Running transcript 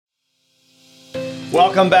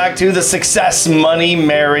Welcome back to the Success Money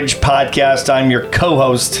Marriage Podcast. I'm your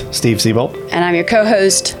co-host, Steve Siebold. And I'm your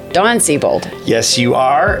co-host, Dawn Siebold. Yes, you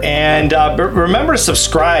are. And remember to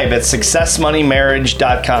subscribe at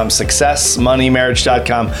successmoneymarriage.com,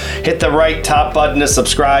 successmoneymarriage.com. Hit the right top button to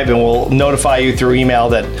subscribe, and we'll notify you through email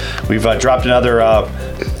that we've dropped another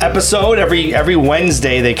episode. Every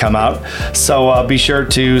Wednesday they come out. So be sure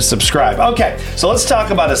to subscribe. Okay, so let's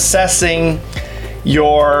talk about assessing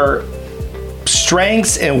your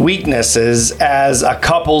strengths and weaknesses as a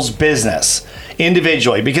couple's business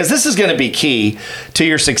individually, because this is going to be key to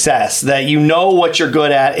your success, that you know what you're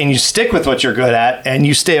good at and you stick with what you're good at and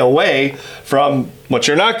you stay away from what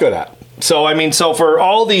you're not good at. So for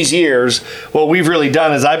all these years, what we've really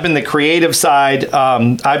done is I've been the creative side.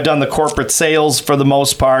 I've done the corporate sales for the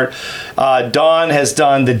most part. Dawn has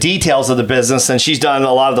done the details of the business, and she's done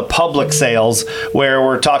a lot of the public sales where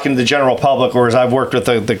we're talking to the general public, whereas I've worked with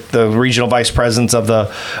the regional vice presidents of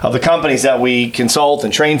the companies that we consult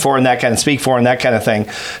and train for and that kind of speak for and that kind of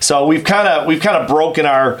thing. So we've kind of broken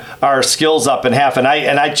our skills up in half, and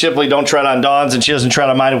I typically don't tread on Dawn's and she doesn't tread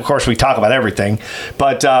on mine. Of course, we talk about everything,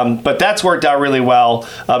 but that's worked out really well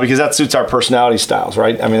because that suits our personality styles,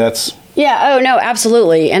 right? I mean, that's... Yeah. Oh, no,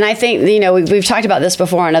 absolutely. And I think, we've talked about this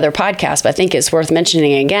before on other podcasts, but I think it's worth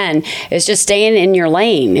mentioning again, is just staying in your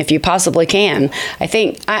lane if you possibly can. I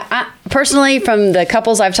think, I personally, from the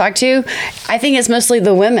couples I've talked to, I think it's mostly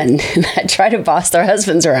the women that try to boss their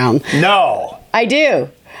husbands around. No. I do.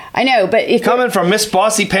 I know, but if coming from Miss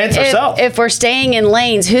Bossy Pants herself, if we're staying in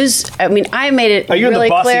lanes, I made it. Are you really in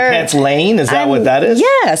the Bossy clear. Pants lane? Is that what that is?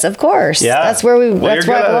 Yes, of course. Yeah, that's where that's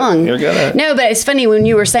where I belong. You're good at it. No, but it's funny when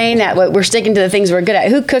you were saying that. We're sticking to the things we're good at.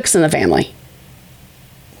 Who cooks in the family?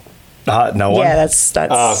 No one. Yeah, that's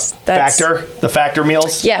Factor, the Factor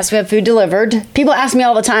meals. Yes, we have food delivered. People ask me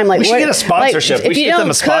all the time, we should get a sponsorship. We should get them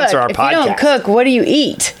to sponsor our podcast. If you don't cook, what do you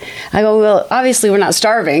eat? I go, well, obviously we're not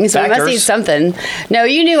starving, so Factors. we must eat something. No,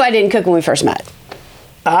 you knew I didn't cook when we first met.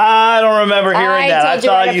 I don't remember hearing that. I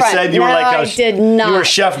thought you said you were like I did not. You were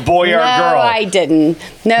Chef Boyardee girl. No, I didn't.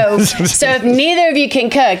 No. So if neither of you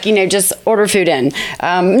can cook, just order food in.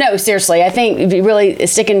 No, seriously, I think really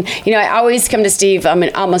sticking. I always come to Steve.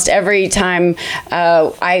 Almost every time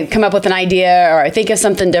I come up with an idea or I think of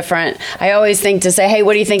something different, I always think to say, "Hey,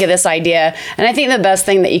 what do you think of this idea?" And I think the best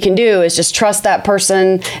thing that you can do is just trust that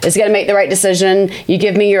person is going to make the right decision. You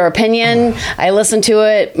give me your opinion. I listen to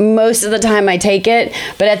it. Most of the time, I take it.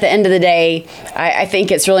 But at the end of the day, I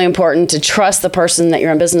think it's really important to trust the person that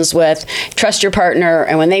you're in business with, trust your partner,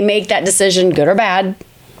 and when they make that decision, good or bad,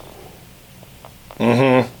 you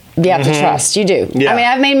have to trust. You do. Yeah.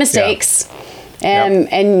 I've made mistakes. Yeah.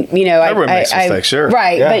 Everyone makes mistakes, sure.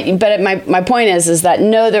 Right, yeah. but my point is that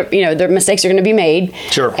their mistakes are going to be made.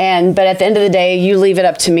 Sure. But at the end of the day, you leave it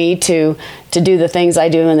up to me to do the things I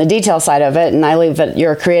do in the detail side of it, and I leave it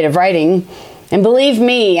your creative writing. And believe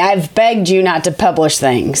me, I've begged you not to publish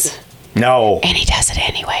things. No. And he does it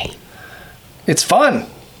anyway. It's fun.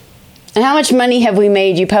 And how much money have we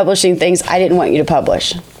made you publishing things I didn't want you to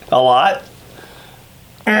publish? A lot.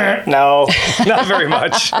 No, not very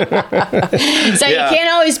much. So you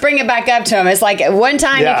can't always bring it back up to him. It's like one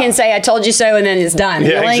time you can say, "I told you so," and then it's done.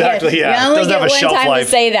 Yeah, exactly. You only get one time to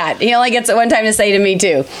say that. He only gets it one time to say to me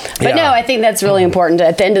too. But no, I think that's really important.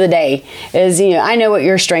 At the end of the day, is I know what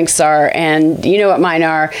your strengths are, and you know what mine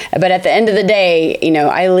are. But at the end of the day,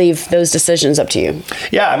 I leave those decisions up to you.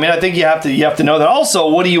 Yeah, I think you have to know that. Also,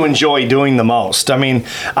 what do you enjoy doing the most?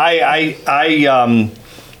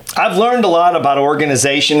 I've learned a lot about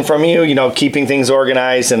organization from you, keeping things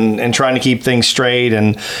organized and trying to keep things straight.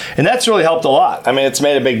 And that's really helped a lot. It's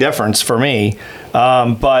made a big difference for me.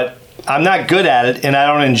 But I'm not good at it and I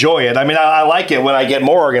don't enjoy it. I like it when I get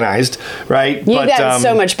more organized, right? You've gotten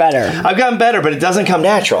so much better. I've gotten better, but it doesn't come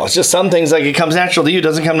natural. It's just some things like it comes natural to you,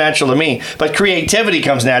 doesn't come natural to me. But creativity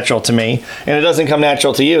comes natural to me and it doesn't come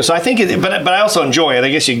natural to you. So I think but I also enjoy it. I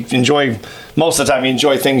guess you enjoy, most of the time you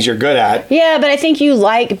enjoy things you're good at. Yeah, but I think you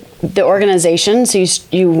like the organization, so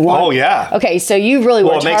you want... Oh, yeah. Okay, so you really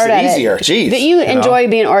worked hard at it. Well, it makes it easier. Jeez. But you enjoy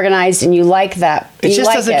being organized and you like that. It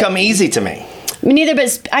just doesn't come easy to me. Me neither,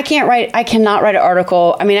 but I cannot write an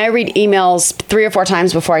article. I read emails 3 or 4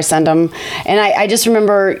 times before I send them. And I just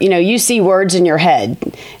remember, you see words in your head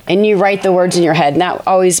and you write the words in your head. And that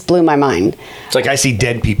always blew my mind. It's like I see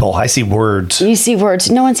dead people. I see words. You see words.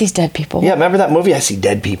 No one sees dead people. Yeah, remember that movie? I see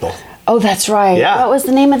dead people. Oh, that's right. Yeah. What was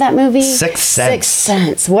the name of that movie? Sixth Sense. Sixth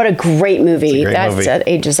Sense. What a great movie. That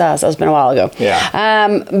ages us. That's been a while ago. Yeah.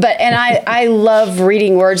 I love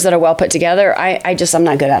reading words that are well put together. I'm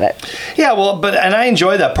not good at it. Yeah, well, and I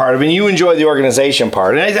enjoy that part of it. You enjoy the organization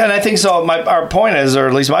part. And I think so. Our point is, or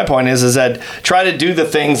at least my point is that try to do the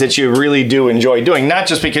things that you really do enjoy doing, not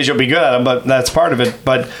just because you'll be good at them, but that's part of it.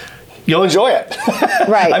 But you'll enjoy it.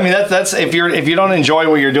 Right. I mean, that's if you don't enjoy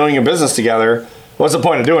what you're doing in business together, what's the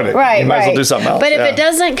point of doing it? Right. You might as well do something else. But if it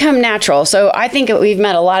doesn't come natural, so I think we've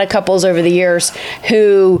met a lot of couples over the years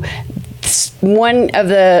who one of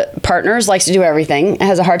the partners likes to do everything,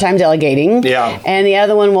 has a hard time delegating, and the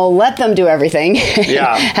other one will let them do everything,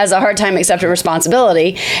 has a hard time accepting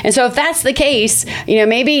responsibility. And so if that's the case,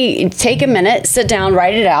 maybe take a minute, sit down,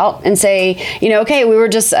 write it out, and say, okay, we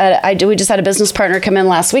just had a business partner come in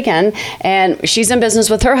last weekend, and she's in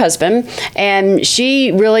business with her husband, and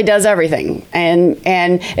she really does everything, and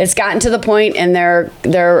it's gotten to the point in their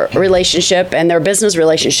relationship and their business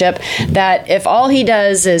relationship that if all he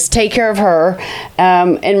does is take care of her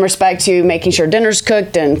in respect to making sure dinner's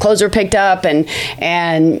cooked and clothes are picked up and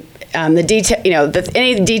the detail,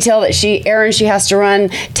 any detail that errand she has to run,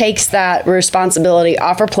 takes that responsibility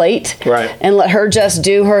off her plate, right, and let her just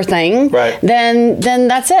do her thing, right, then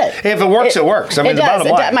that's it. If it works, it works. I mean, the bottom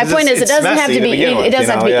line. My point is, it doesn't have to be equal.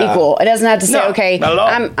 It doesn't have to say, okay,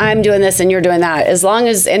 I'm doing this and you're doing that. As long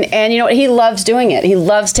as and you know what, he loves doing it. He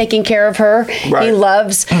loves taking care of her. Right. He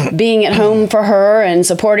loves being at home for her and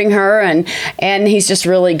supporting her, and he's just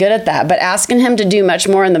really good at that. But asking him to do much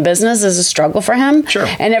more in the business is a struggle for him. Sure.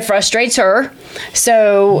 And it frustrates her.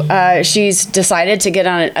 So she's decided to get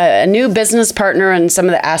on a new business partner in some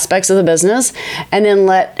of the aspects of the business, and then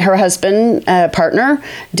let her husband partner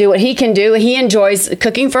do what he can do. He enjoys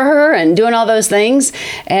cooking for her and doing all those things,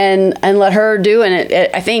 and let her do. And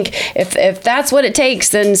I think if that's what it takes,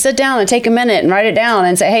 then sit down and take a minute and write it down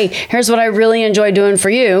and say, hey, here's what I really enjoy doing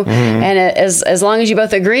for you. Mm-hmm. And as long as you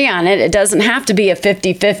both agree on it, it doesn't have to be a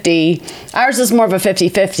 50-50. Ours is more of a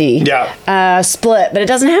 50-50 split, but it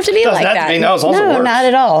doesn't have to be like that. No, not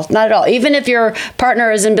at all. Not at all. Even if your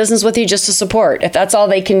partner is in business with you just to support, if that's all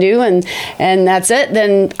they can do and that's it,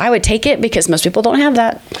 then I would take it, because most people don't have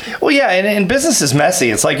that. Well, yeah, and business is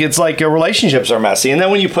messy. It's like relationships are messy, and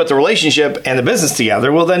then when you put the relationship and the business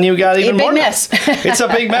together, well, then you got even more mess. It's a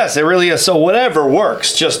big mess. It really is. So whatever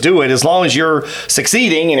works, just do it. As long as you're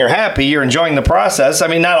succeeding and you're happy, you're enjoying the process. I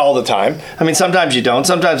mean, not all the time. I mean, sometimes you don't.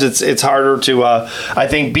 Sometimes it's harder to, I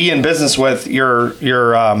think, be in business with your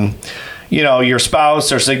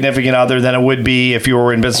spouse or significant other than it would be if you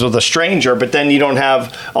were in business with a stranger. But then you don't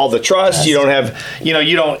have all the trust. Yes. You don't have,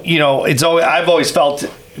 it's always, I've always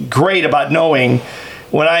felt great about knowing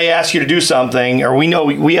when I ask you to do something, or we know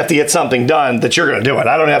we have to get something done, that you're going to do it.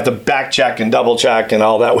 I don't have to back check and double check and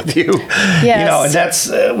all that with you. Yes. And that's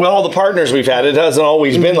with all the partners we've had. It hasn't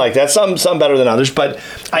always been like that. Some better than others, but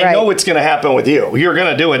I know it's going to happen with you. You're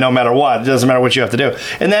going to do it no matter what. It doesn't matter what you have to do,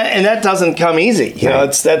 and that doesn't come easy.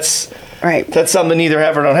 That's. Right. That's something neither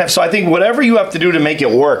have or don't have. So I think whatever you have to do to make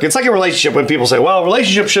it work. It's like a relationship when people say, well,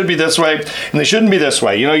 relationships should be this way and they shouldn't be this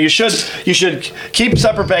way. You should keep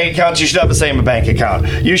separate bank accounts. You should have the same bank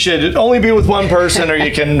account. You should only be with one person, or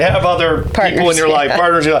you can have other people in your life,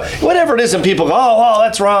 partners in your life. Whatever it is, and people go, oh,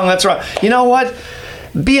 that's wrong. That's wrong. You know what?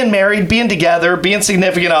 Being married, being together, being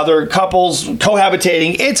significant other, couples,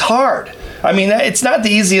 cohabitating, it's hard. I mean, it's not the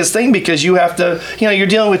easiest thing, because you have to, you're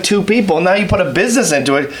dealing with two people. Now you put a business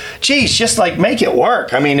into it. Geez, just make it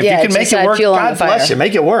work. I mean, if you can make it work, God bless you,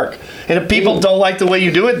 make it work. And if people don't like the way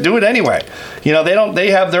you do it anyway. They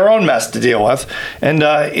have their own mess to deal with. And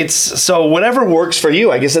so whatever works for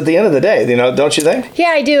you, I guess, at the end of the day, don't you think? Yeah,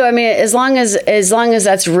 I do. I mean, as long as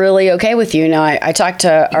that's really okay with you. I talked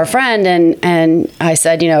to our friend and I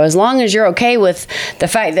said, as long as you're okay with the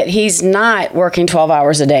fact that he's not working 12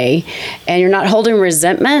 hours a day, and you're not holding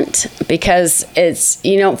resentment because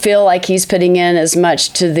you don't feel like he's putting in as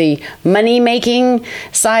much to the money-making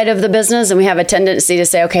side of the business. And we have a tendency to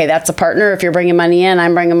say, okay, that's a partner. If you're bringing money in,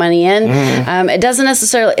 I'm bringing money in. Mm-hmm. It doesn't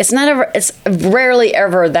necessarily, it's rarely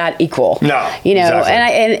ever that equal. No, exactly.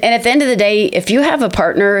 And at the end of the day, if you have a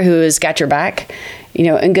partner who has got your back,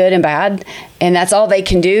 in good and bad, and that's all they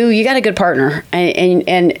can do, you got a good partner.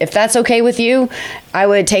 And if that's okay with you, I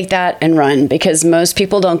would take that and run, because most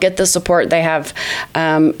people don't get the support they have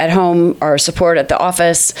at home or support at the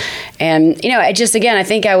office. And, I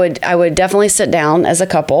think I would definitely sit down as a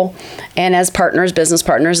couple and as partners, business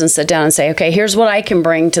partners, and sit down and say, okay, here's what I can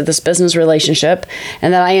bring to this business relationship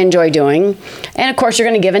and that I enjoy doing. And of course, you're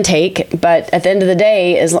going to give and take. But at the end of the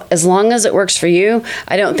day, as long as it works for you,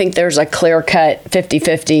 I don't think there's a clear-cut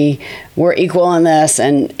 50-50 we're equal in this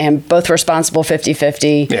and both responsible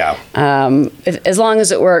 50-50. Yeah. As long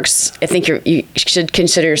as it works, I think you should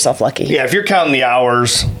consider yourself lucky. Yeah, if you're counting the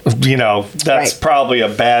hours, that's Right. probably a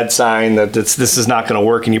bad sign that this is not going to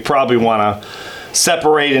work, and you probably want to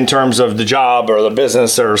separate in terms of the job or the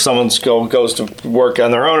business, or someone goes to work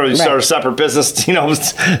on their own, or you start a separate business,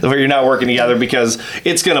 where you're not working together, because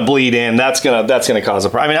it's going to bleed in. That's going to cause a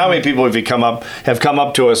problem. I mean, how many people have come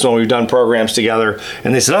up to us when we've done programs together,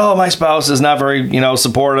 and they said, "Oh, my spouse is not very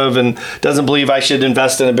supportive and doesn't believe I should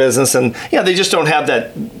invest in a business," and they just don't have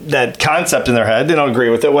that concept in their head. They don't agree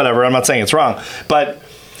with it. Whatever. I'm not saying it's wrong, but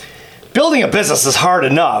building a business is hard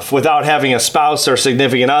enough without having a spouse or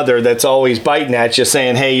significant other that's always biting at you,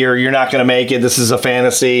 saying, "Hey, you're not going to make it. This is a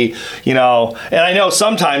fantasy," And I know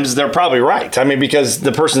sometimes they're probably right. I mean, because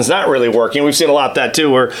the person's not really working. We've seen a lot of that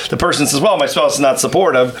too, where the person says, "Well, my spouse is not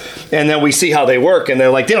supportive," and then we see how they work, and they're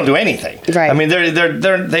like, they don't do anything. Right. I mean,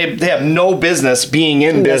 they have no business being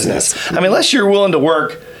in business. I mean, unless you're willing to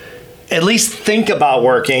work. At least think about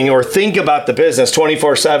working or think about the business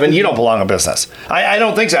 24/7. You don't belong in business. I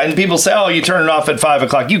don't think so. And people say, "Oh, you turn it off at 5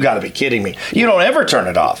 o'clock." You got to be kidding me. You don't ever turn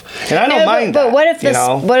it off. And I don't mind that. But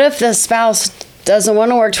what if the spouse doesn't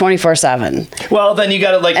want to work 24/7? Well, then you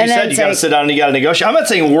got to, like you said, you got to sit down and you got to negotiate. I'm not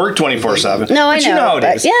saying work 24/7. No, I know. But you know how it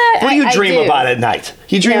is. Yeah, what do you I dream do. about at night?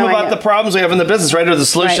 You dream about the problems we have in the business, right? Or the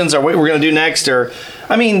solutions, or what we're going to do next, or...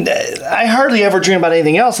 I mean, I hardly ever dream about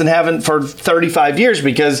anything else, and haven't for 35 years,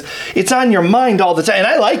 because it's on your mind all the time. And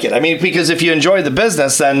I like it. I mean, because if you enjoy the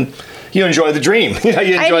business, then you enjoy the dream. You enjoy I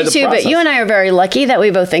do the too, process. but you and I are very lucky that we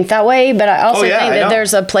both think that way. But I also think that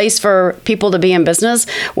there's a place for people to be in business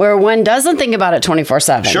where one doesn't think about it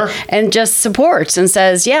 24/7. Sure. And just supports and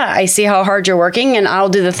says, "Yeah, I see how hard you're working, and I'll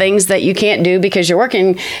do the things that you can't do because you're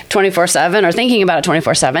working 24/7 or thinking about it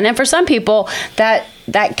 24/7." And for some people,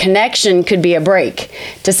 that connection could be a break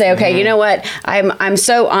to say, "Okay, you know what? I'm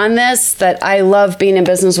so on this that I love being in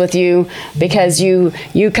business with you because you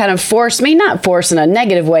kind of force me, not force in a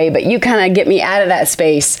negative way, but you kind of get me out of that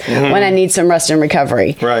space when I need some rest and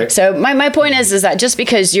recovery." Right. So my point is that just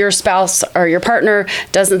because your spouse or your partner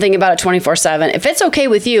doesn't think about it 24/7, if it's okay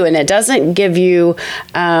with you and it doesn't give you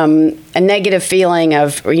a negative feeling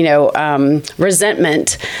of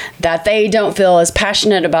resentment, that they don't feel as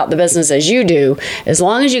passionate about the business as you do, as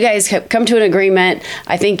long as you guys come to an agreement,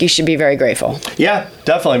 I think you should be very grateful. Yeah,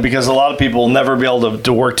 definitely, because a lot of people will never be able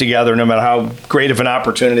to work together no matter how great of an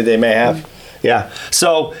opportunity they may have. Yeah.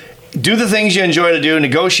 So do the things you enjoy to do.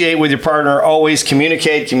 Negotiate with your partner. Always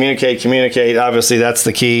communicate. Obviously, that's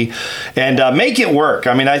the key. And make it work.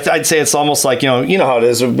 I mean, I'd say it's almost like, you know how it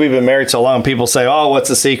is. We've been married so long. People say, "Oh, what's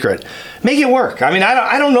the secret?" Make it work. I mean,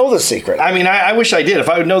 I don't know the secret. I mean, I wish I did. If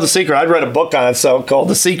I would know the secret, I'd write a book on it called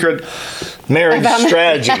The Secret Marriage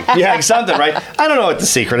Strategy. Yeah, something, right? I don't know what the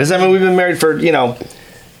secret is. I mean, we've been married for,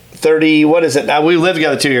 30, what is it now? We lived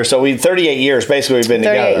together 2 years, so 38 years basically we've been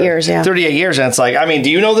together. 38 years, yeah. 38 years, and it's like, I mean,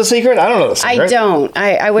 do you know the secret? I don't know the secret. I don't.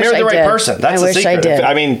 I wish I did. Marry the right person. That's the secret. I wish I did.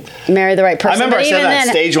 I mean, marry the right person. I remember I said that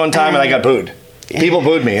on stage one time, and I got booed. People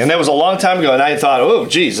booed me, and that was a long time ago. And I thought, "Oh,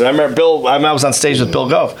 geez." And I remember Bill. I was on stage with Bill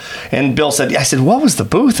Gove, and Bill said, "I said, what was the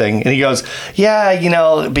boo thing?" And he goes,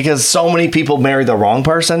 "Yeah, because so many people marry the wrong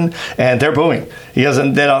person, and they're booing." He goes,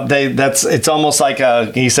 "And they don't. It's almost like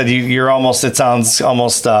he said, you're almost. It sounds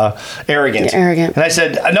almost arrogant." You're arrogant. And I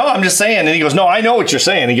said, "No, I'm just saying." And he goes, "No, I know what you're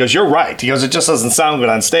saying." He goes, "You're right." He goes, "It just doesn't sound good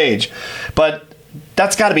on stage, but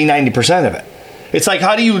that's got to be 90% of it." It's like,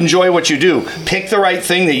 how do you enjoy what you do? Pick the right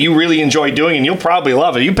thing that you really enjoy doing, and you'll probably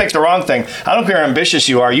love it. You pick the wrong thing, I don't care how ambitious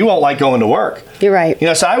you are, you won't like going to work. You're right.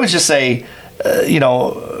 So I would just say,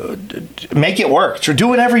 make it work. So do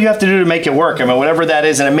whatever you have to do to make it work. I mean, whatever that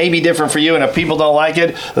is, and it may be different for you, and if people don't like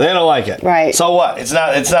it, they don't like it. Right. So what? It's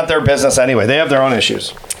not their business anyway. They have their own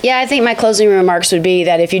issues. Yeah, I think my closing remarks would be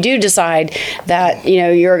that if you do decide that,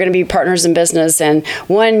 you're going to be partners in business, and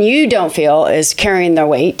one you don't feel is carrying the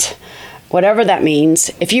weight, whatever that means,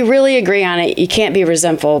 if you really agree on it, you can't be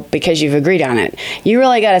resentful because you've agreed on it. You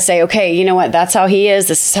really got to say, "Okay, you know what? That's how he is.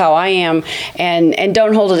 This is how I am," and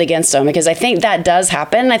don't hold it against him, because I think that does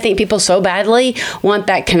happen. I think people so badly want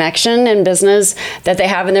that connection in business that they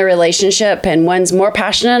have in their relationship, and one's more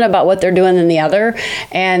passionate about what they're doing than the other,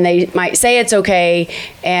 and they might say it's okay,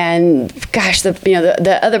 and gosh,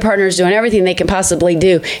 the other partner's doing everything they can possibly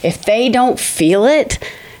do. If they don't feel it,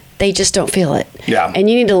 they just don't feel it. Yeah. And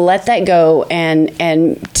you need to let that go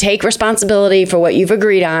and take responsibility for what you've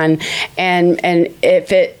agreed on. And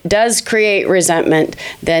if it does create resentment,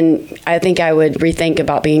 then I think I would rethink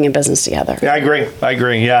about being in business together. Yeah, I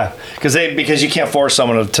agree. Yeah. Because you can't force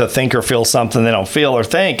someone to think or feel something they don't feel or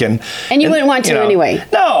think. And you wouldn't want to anyway.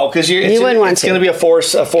 No, because you wouldn't want it's going to be a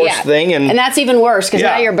forced thing. And that's even worse because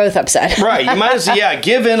now you're both upset. Right. You might as well,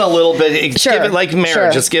 give in a little bit. Sure. Give it like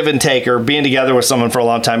marriage. It's give and take, or being together with someone for a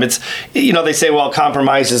long time. It's, they say, well,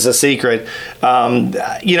 compromise is a secret.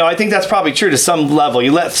 I think that's probably true to some level.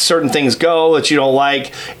 You let certain things go that you don't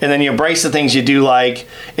like, and then you embrace the things you do like,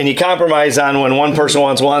 and you compromise on when one person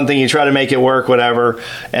wants one thing, you try to make it work, whatever.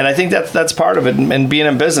 And I think that's part of it, and being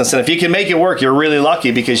in business. And if you can make it work, you're really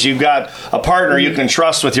lucky because you've got a partner you can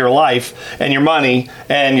trust with your life and your money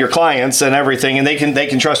and your clients and everything, and they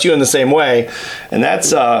can trust you in the same way. And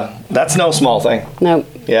that's no small thing. No.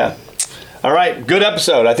 Yeah. All right, good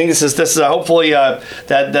episode. I think this is hopefully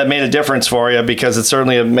that made a difference for you, because it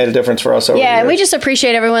certainly made a difference for us over the years. We just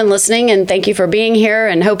appreciate everyone listening, and thank you for being here,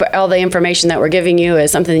 and hope all the information that we're giving you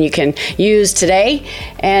is something you can use today.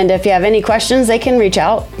 And if you have any questions, they can reach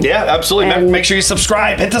out. Yeah, absolutely. Make sure you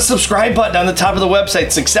subscribe. Hit the subscribe button on the top of the website,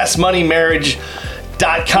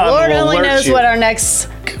 successmoneymarriage.com. Lord only knows what our next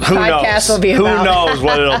podcast will be about. Who knows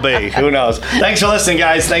what it'll be? Who knows? Thanks for listening,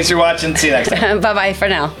 guys. Thanks for watching. See you next time. Bye-bye for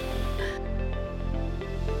now.